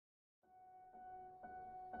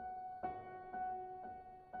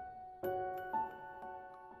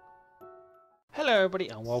Hello everybody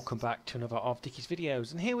and welcome back to another of Dickie's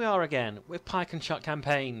videos, and here we are again with Pike and Shot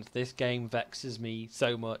campaigns. This game vexes me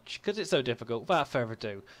so much because it's so difficult. Without further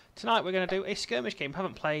ado, tonight we're going to do a skirmish game.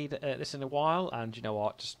 Haven't played this in a while, and you know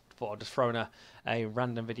what, just thought I'd just throw in a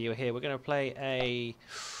random video here. We're going to play a...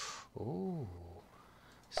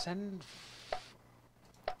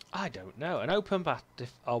 I don't know, an open battle.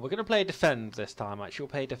 We're going to play defend this time. Actually,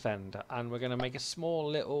 we'll play defend, and we're going to make a small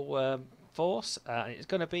little force. It's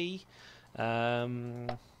going to be...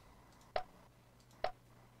 let's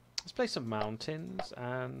play some mountains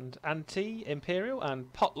and anti-imperial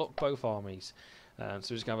and potluck both armies. So we're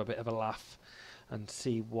just going to have a bit of a laugh and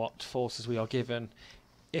see what forces we are given,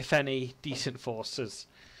 if any decent forces.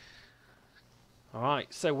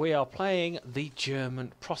 Alright, so we are playing the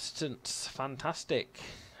German Protestants. Fantastic.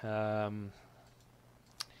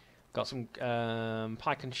 Got some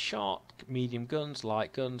pike and shot, medium guns,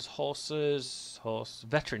 light guns,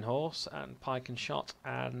 veteran horse, and pike and shot,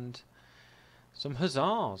 and some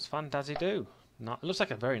hussars. Fantasy-do. It looks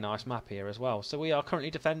like a very nice map here as well. So we are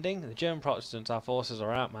currently defending the German Protestants. Our forces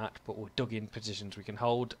are outmatched, but we're dug in positions we can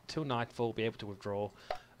hold till nightfall, be able to withdraw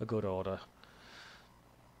a good order.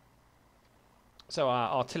 So our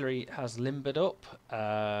artillery has limbered up.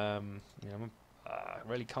 I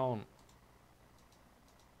really can't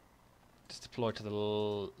just deploy to the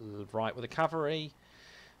right with the cavalry.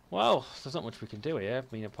 Well, there's not much we can do here,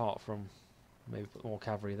 I mean, apart from maybe put more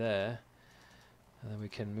cavalry there, and then we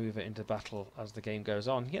can move it into battle as the game goes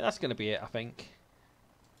on. Yeah, that's going to be it, I think.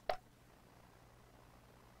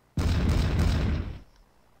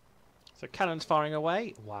 So cannons firing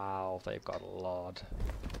away. Wow, they've got a lot.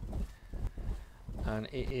 And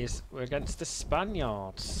we're against the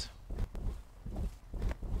Spaniards.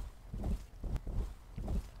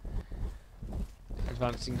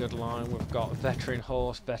 Advancing good line. We've got veteran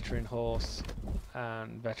horse,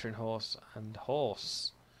 and veteran horse and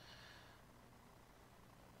horse.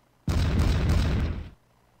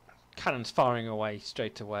 Cannons firing away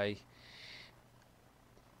straight away.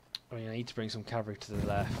 I mean, I need to bring some cavalry to the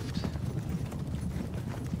left.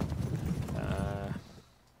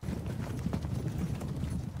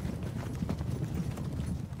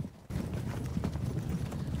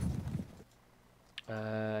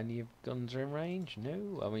 Any guns are in range?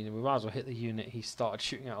 No. I mean, we might as well hit the unit he started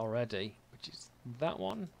shooting at already, which is that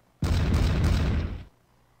one.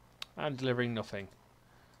 I'm delivering nothing.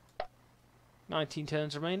 19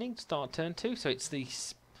 turns remaining. Start turn 2. So it's the...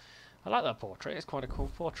 I like that portrait. It's quite a cool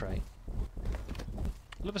portrait.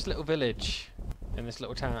 Love this little village in this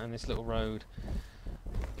little town, in this little road.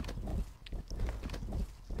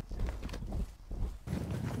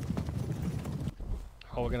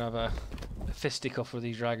 Oh, we're going to have a fisticuff with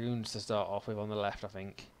these dragoons to start off with on the left, I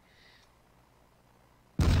think.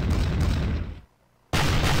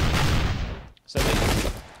 So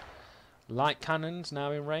the light cannons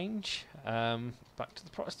now in range. Back to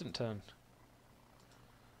the Protestant turn.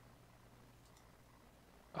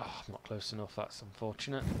 Oh, I'm not close enough, that's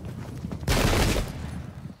unfortunate.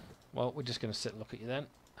 Well, we're just going to sit and look at you then.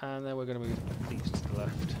 And then we're going to move these to the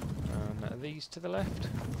left. And these to the left.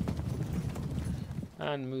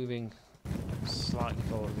 And moving slightly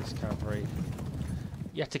forward with this cavalry.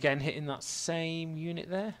 Yet again hitting that same unit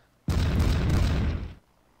there.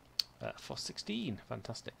 For 16.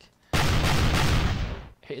 Fantastic.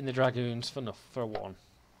 Hitting the dragoons for 1.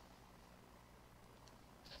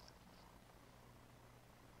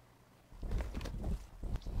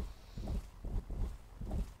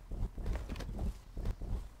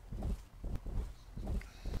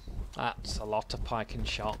 That's a lot of pike and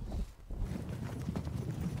shot.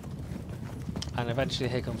 And eventually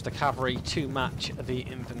here comes the cavalry to match the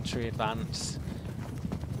infantry advance.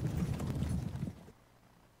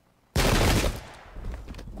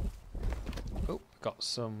 Oh, got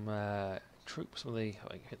some troops with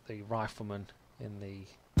the riflemen in the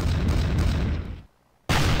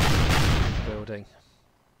building.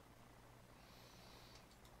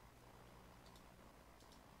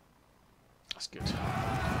 That's good.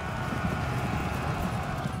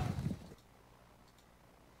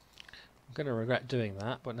 I'm going to regret doing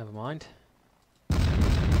that, but never mind.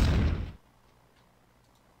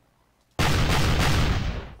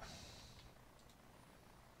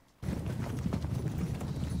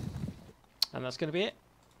 And that's going to be it.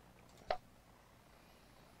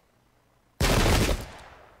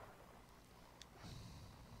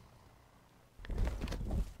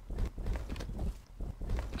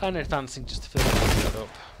 And advancing just to fill the field up.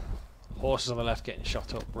 Horses on the left getting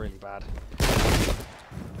shot up really bad.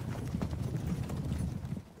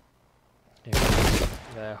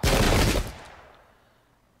 There.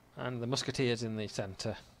 And the musketeers in the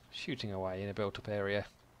centre shooting away in a built-up area.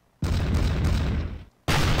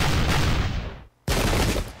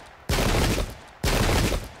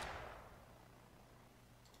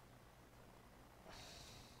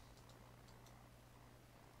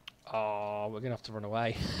 Oh, we're gonna have to run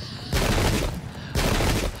away.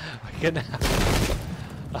 We're gonna have...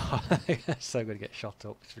 Oh, I'm so gonna get shot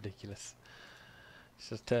up. It's ridiculous. It's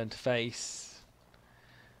just turn to face,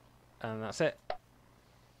 and that's it.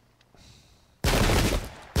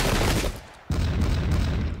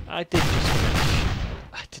 I did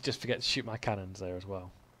just forget to shoot my cannons there as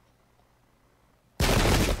well.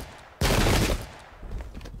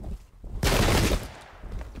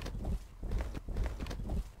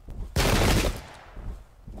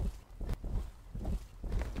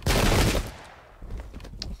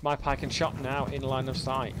 My Pike and shot now in line of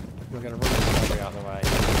sight. We're going to run this cavalry out of the way.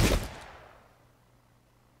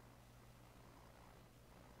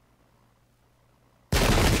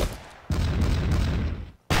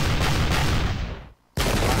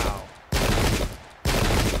 Wow.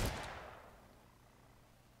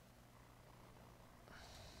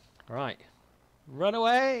 Right. Run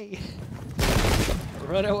away!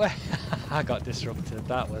 Run away! I got disrupted.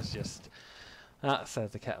 That was just... That says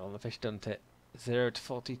the kettle on the fish, doesn't it? 0 to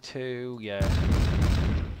 42, yeah.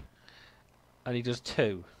 And he does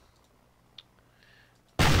 2.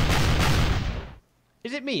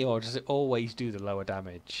 Is it me, or does it always do the lower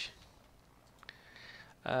damage?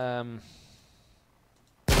 Does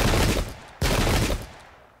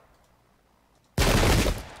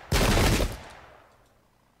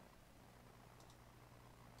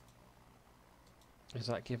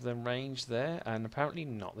that give them range there? And apparently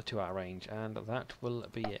not the 2-hour range, and that will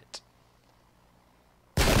be it.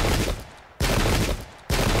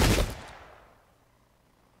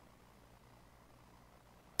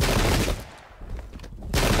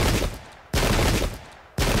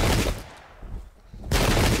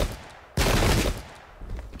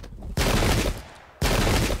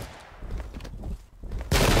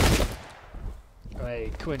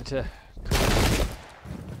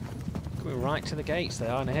 Coming right to the gates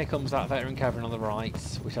there, and here comes that veteran cavalry on the right,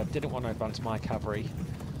 which I didn't want to advance my cavalry.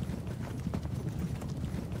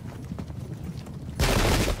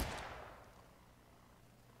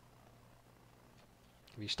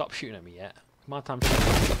 Have you stopped shooting at me yet? My time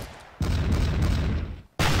shooting.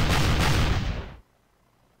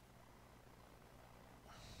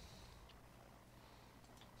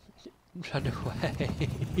 Run away.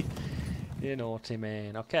 You naughty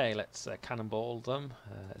man. Okay, let's cannonball them.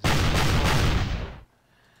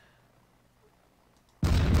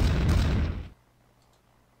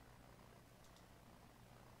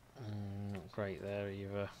 Great there,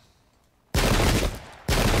 either.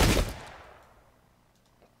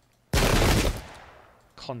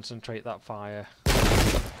 Concentrate that fire.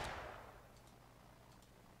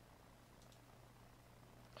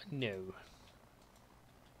 No.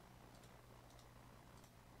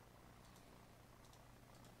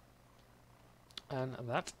 And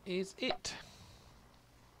that is it.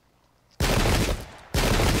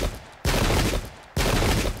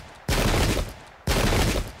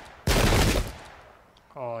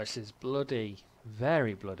 Oh, this is bloody.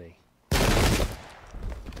 Very bloody.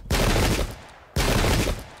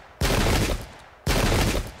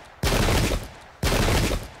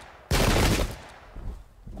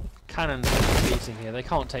 Cannons are beating here. They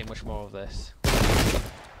can't take much more of this.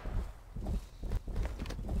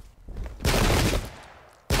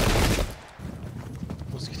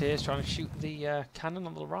 Musketeers trying to shoot the cannon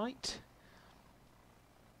on the right.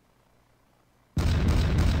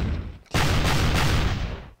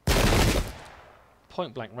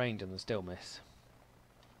 Point blank range and they still miss.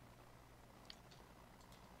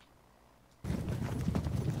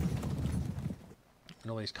 And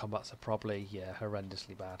all these combats are probably, yeah,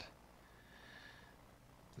 horrendously bad.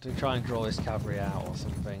 To try and draw this cavalry out or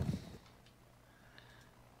something.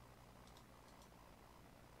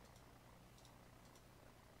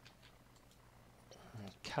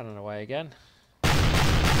 Cannon away again.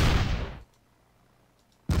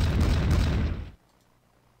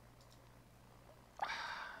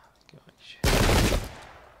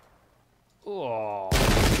 Oh.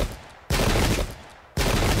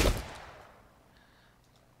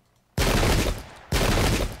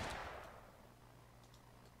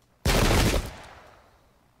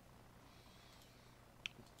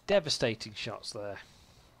 Devastating shots there.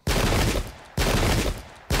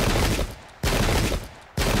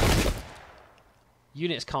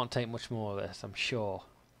 Units can't take much more of this, I'm sure.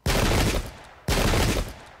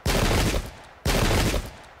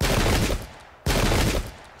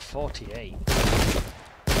 $48.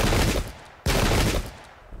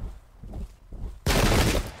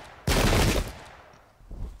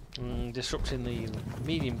 disrupting the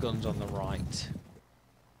medium guns on the right.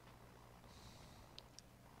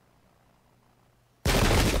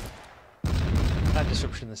 And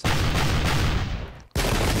disruption in the centre.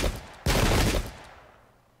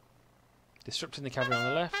 Disrupting the cavalry on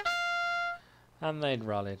the left. And they'd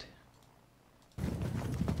rallied.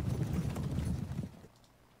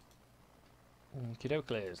 Okie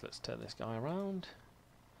dokies, let's turn this guy around.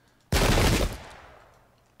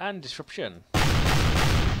 And disruption.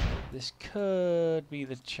 This could be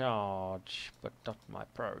the charge, but not my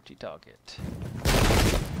priority target.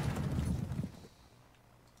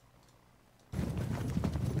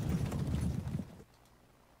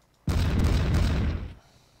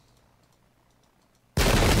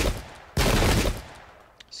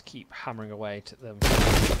 Just keep hammering away to them.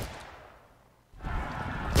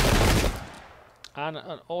 And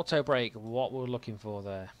an auto break, what we're looking for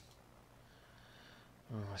there.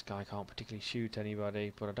 Oh, this guy can't particularly shoot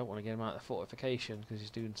anybody, but I don't want to get him out of the fortification because he's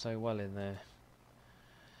doing so well in there.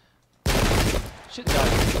 Shoot the guy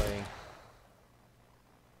who's playing.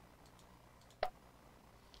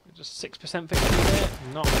 Just 6% victory there,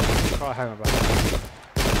 not to cry home about that.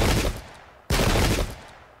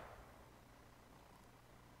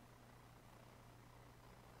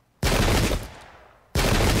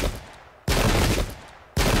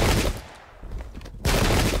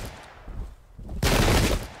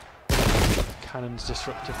 Cannon's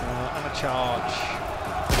disrupted now, and a charge.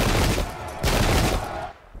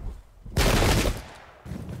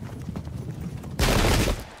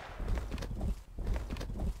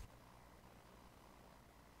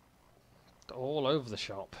 All over the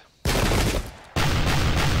shop.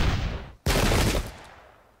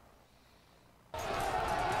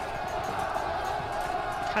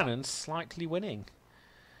 Cannon's slightly winning.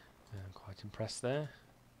 I'm quite impressed there.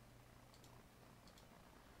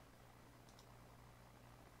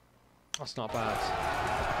 That's not bad.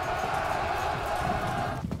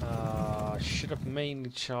 I should have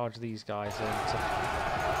mainly charged these guys into.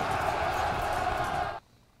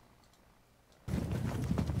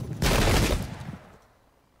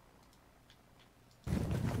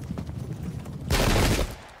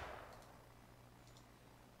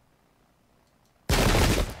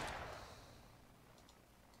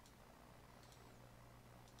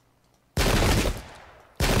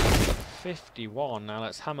 $51. Now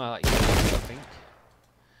let's hammer that unit, I think.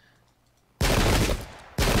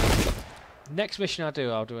 Next mission I'll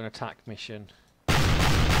do an attack mission.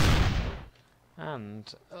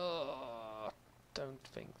 And don't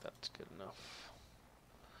think that's good enough.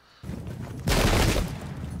 I'm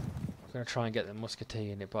going to try and get the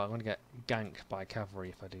musketeer in it, but I'm going to get ganked by cavalry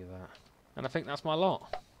if I do that. And I think that's my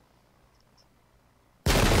lot.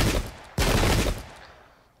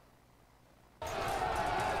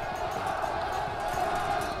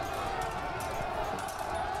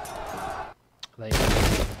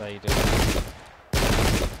 They do.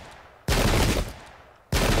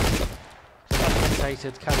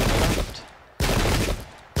 Fragmentated cavalry left.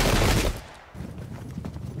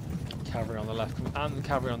 Cavalry on the left and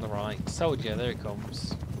cavalry on the right. Soldier, there it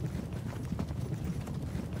comes.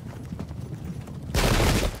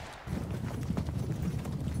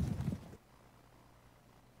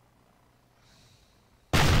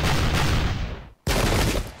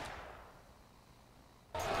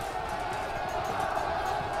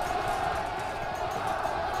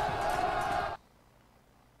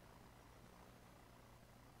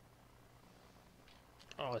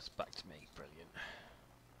 Oh, it's back to me. Brilliant.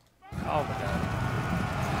 Oh my god.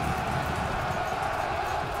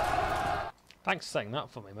 Thanks for saying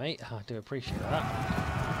that for me, mate. I do appreciate that.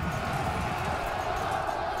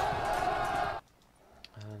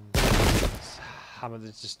 And hammer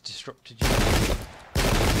that's just disrupted you.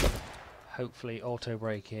 Hopefully auto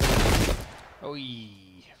break in. Oi!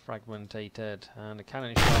 Fragmentated. And a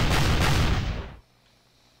cannon shot.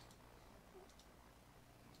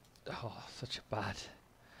 Oh, such a bad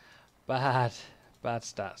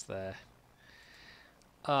stats there.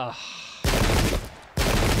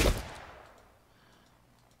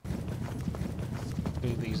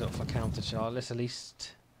 Move these up for counter charge. Let's at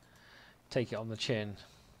least take it on the chin.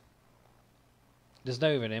 There's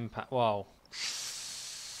no even impact. Wow.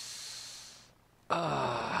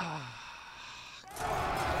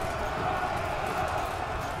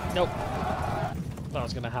 Nope. That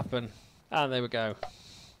was going to happen. And there we go.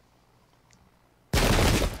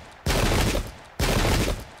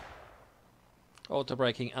 Auto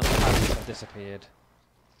braking and the panels have disappeared.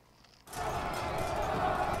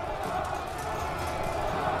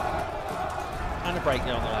 And a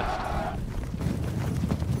breakdown on the left.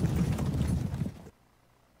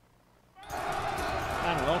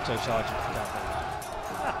 And an auto-charging for cavalry.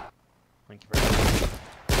 Ah, thank you very much.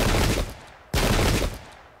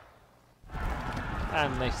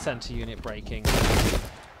 And they centre unit braking.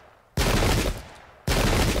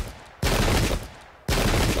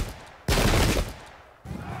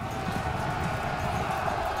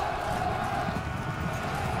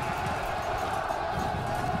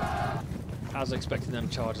 I was expecting them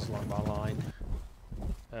charges along my line.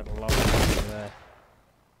 They had a lot of there.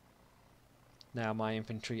 Now my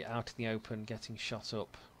infantry out in the open, getting shot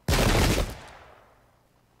up.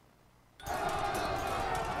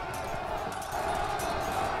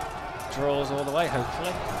 Draws all the way,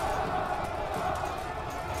 hopefully.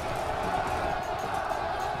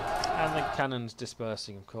 And the cannons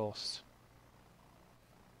dispersing, of course.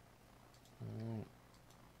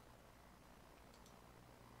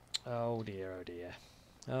 Oh dear, oh dear.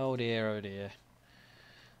 Oh dear, oh dear.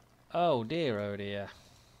 Oh dear, oh dear.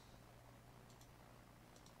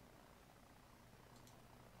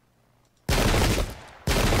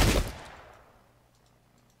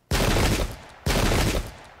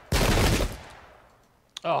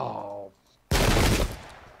 Oh.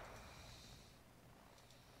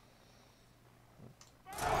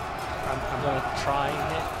 I'm going to try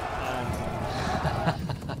it.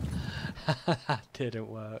 That didn't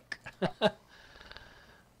work.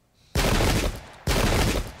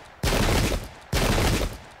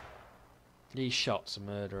 These shots are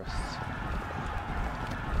murderous.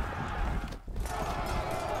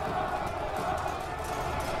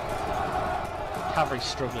 Cavalry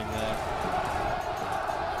struggling there.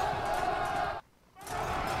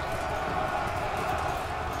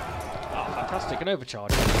 Oh, fantastic, an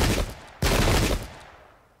overcharge.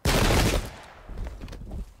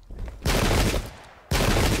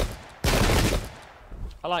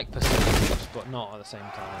 I like pursuit moves, but not at the same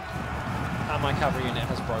time. And my cavalry unit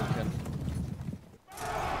has broken.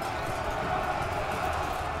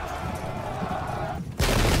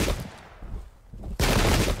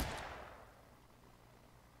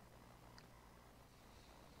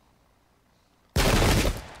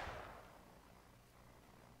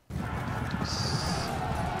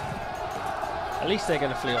 At least they're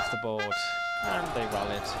going to flee off the board. And they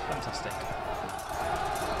rallied. Fantastic.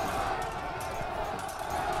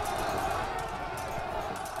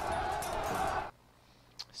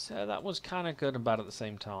 So that was kind of good and bad at the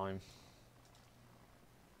same time.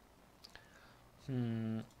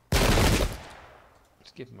 Let's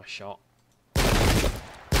give him a shot.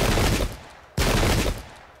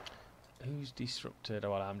 Who's disrupted?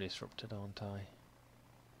 Oh, well, I'm disrupted, aren't I?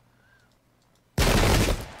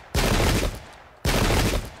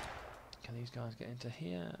 Can these guys get into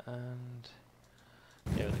here? And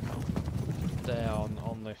yeah, they can't. They're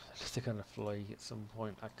on the. They're going to flee at some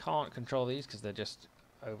point. I can't control these because they're just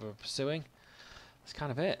over pursuing. That's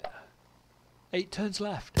kind of it. 8 turns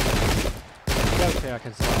left. I don't think I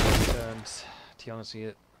can survive 8 turns. To be honest with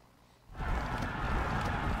you.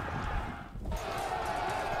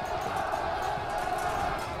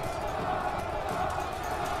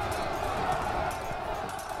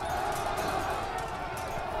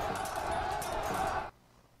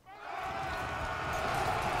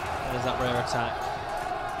 There's that rare attack.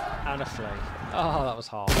 And a flee. Oh, that was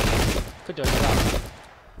hard. Could do it without that.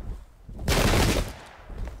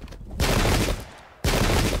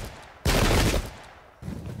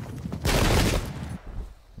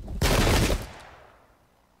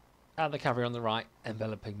 And the cavalry on the right,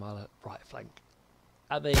 enveloping my right flank.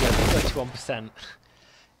 And there you go, 31%.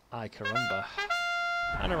 Ay caramba.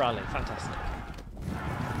 And a rally, fantastic.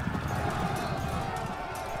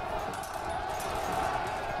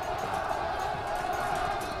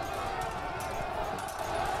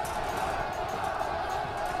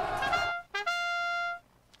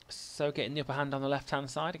 So getting the upper hand on the left-hand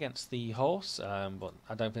side against the horse, but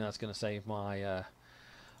I don't think that's going to save my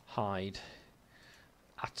hide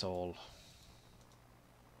at all.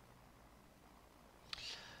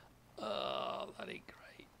 Oh, that ain't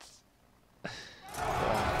great.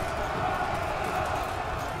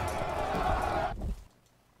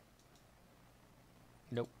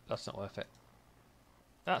 Nope, that's not worth it.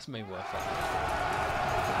 That's me worth it.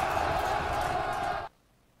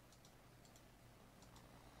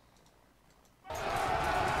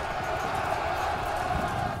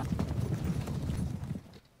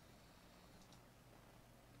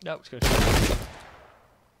 Nope, it's good.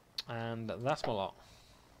 And that's my lot.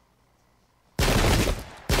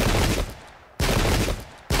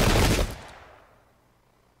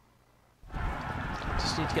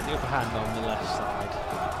 Just need to get the upper hand on the left side.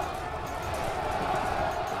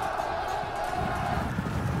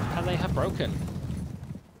 And they have broken.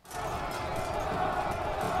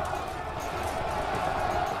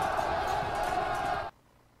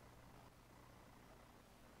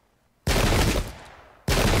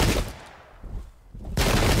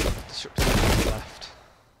 disrupting on the left.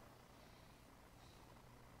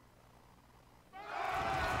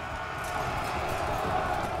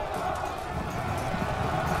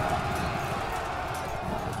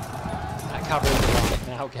 That cavalry on the right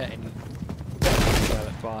now getting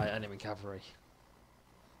developed by enemy cavalry.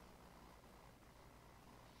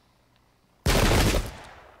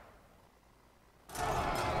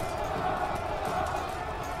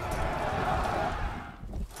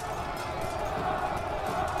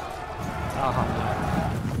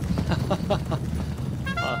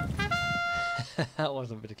 That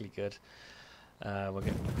wasn't particularly good. We're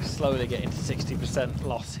slowly getting to 60%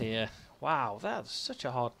 loss here. Wow, that's such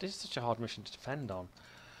a hard. This is such a hard mission to defend on.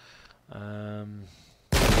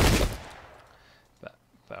 But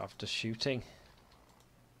after shooting,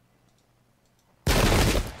 and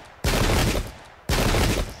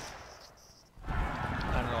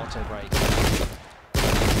an auto brake.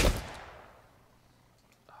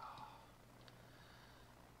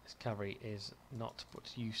 This cavalry is not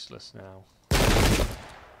but useless now.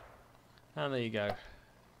 And there you go.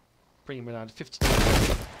 Bringing me down to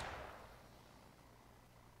 52%.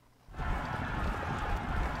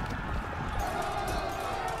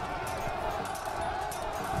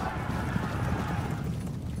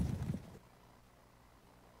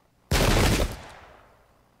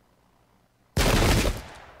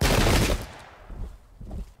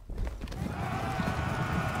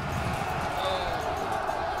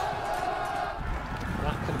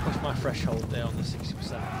 That could have pushed my threshold there on the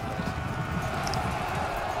 60%.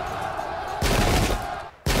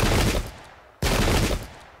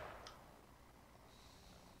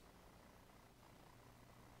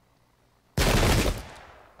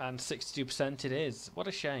 And 62% it is. What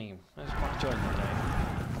a shame. I was quite enjoying that game.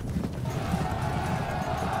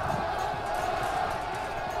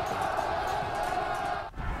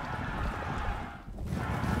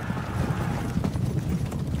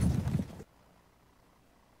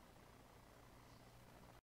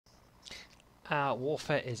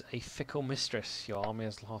 Warfare is a fickle mistress. Your army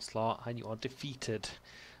has lost a lot and you are defeated.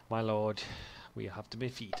 My lord, we have to be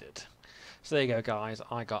defeated. So there you go, guys.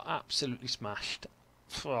 I got absolutely smashed.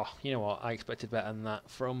 Oh, you know what, I expected better than that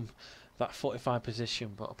from that 45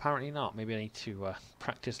 position, but apparently not. Maybe I need to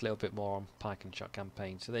practice a little bit more on Pike and Shot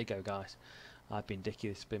campaigns. So there you go, guys. I've been Dickie.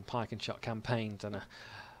 This has been Pike and Shot campaigns and a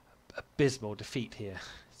abysmal defeat here.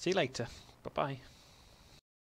 See you later. Bye-bye.